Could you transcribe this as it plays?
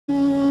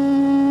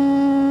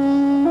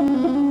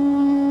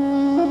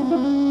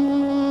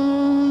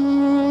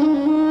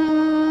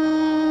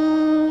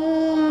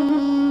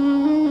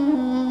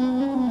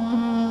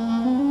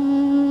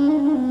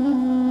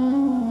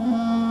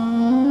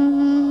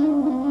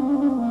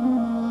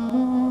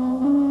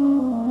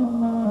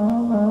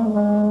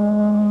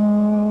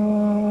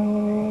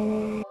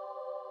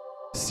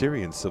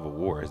Syrian civil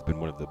war has been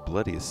one of the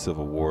bloodiest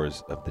civil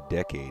wars of the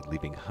decade,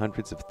 leaving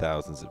hundreds of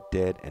thousands of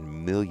dead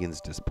and millions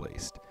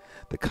displaced.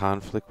 The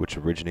conflict, which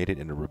originated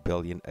in a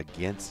rebellion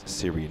against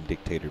Syrian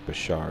dictator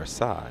Bashar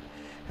Assad,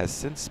 has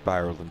since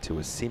spiraled into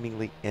a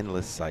seemingly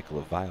endless cycle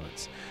of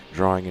violence,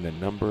 drawing in a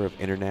number of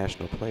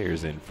international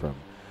players in from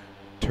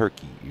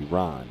Turkey,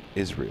 Iran,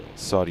 Israel,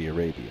 Saudi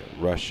Arabia,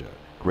 Russia,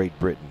 Great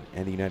Britain,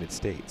 and the United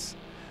States.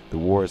 The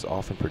war is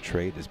often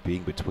portrayed as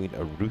being between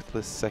a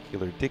ruthless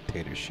secular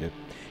dictatorship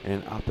and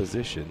an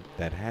opposition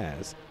that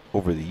has,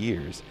 over the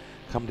years,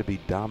 come to be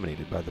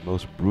dominated by the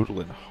most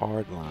brutal and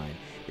hardline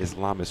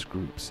Islamist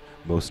groups,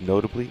 most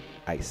notably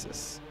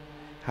ISIS.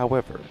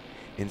 However,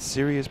 in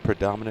Syria's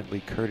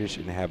predominantly Kurdish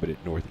inhabited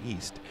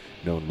northeast,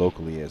 known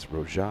locally as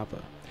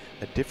Rojava,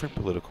 a different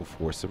political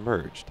force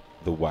emerged,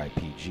 the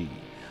YPG,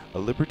 a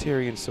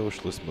libertarian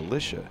socialist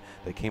militia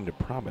that came to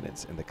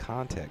prominence in the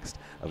context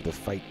of the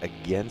fight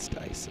against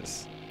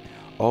ISIS.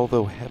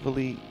 Although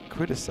heavily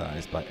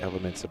criticized by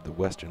elements of the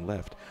Western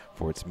left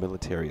for its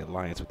military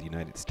alliance with the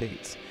United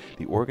States,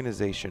 the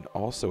organization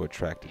also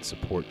attracted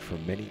support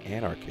from many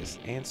anarchists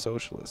and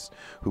socialists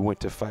who went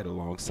to fight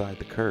alongside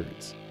the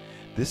Kurds.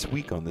 This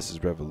week on This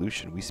Is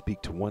Revolution, we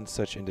speak to one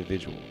such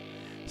individual,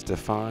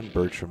 Stefan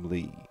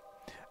Bertram-Lee,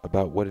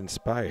 about what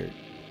inspired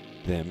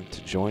them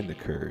to join the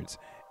Kurds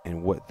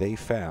and what they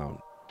found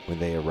when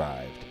they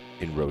arrived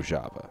in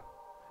Rojava.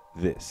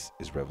 This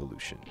is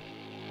Revolution.